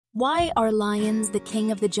Why are lions the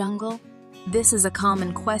king of the jungle? This is a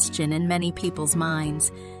common question in many people's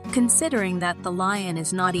minds, considering that the lion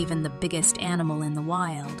is not even the biggest animal in the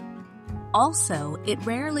wild. Also, it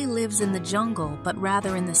rarely lives in the jungle, but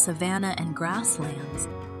rather in the savanna and grasslands.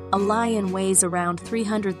 A lion weighs around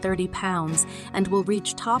 330 pounds and will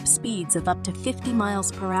reach top speeds of up to 50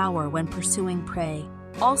 miles per hour when pursuing prey.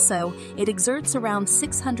 Also, it exerts around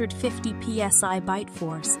 650 psi bite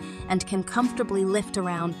force and can comfortably lift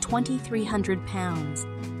around 2,300 pounds.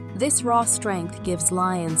 This raw strength gives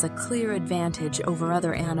lions a clear advantage over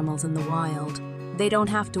other animals in the wild. They don't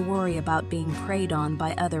have to worry about being preyed on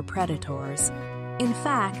by other predators. In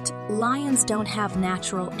fact, lions don't have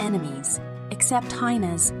natural enemies, except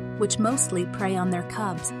hyenas, which mostly prey on their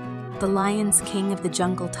cubs. The lion's king of the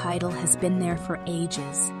jungle title has been there for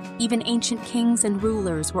ages. Even ancient kings and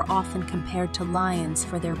rulers were often compared to lions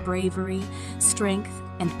for their bravery, strength,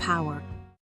 and power.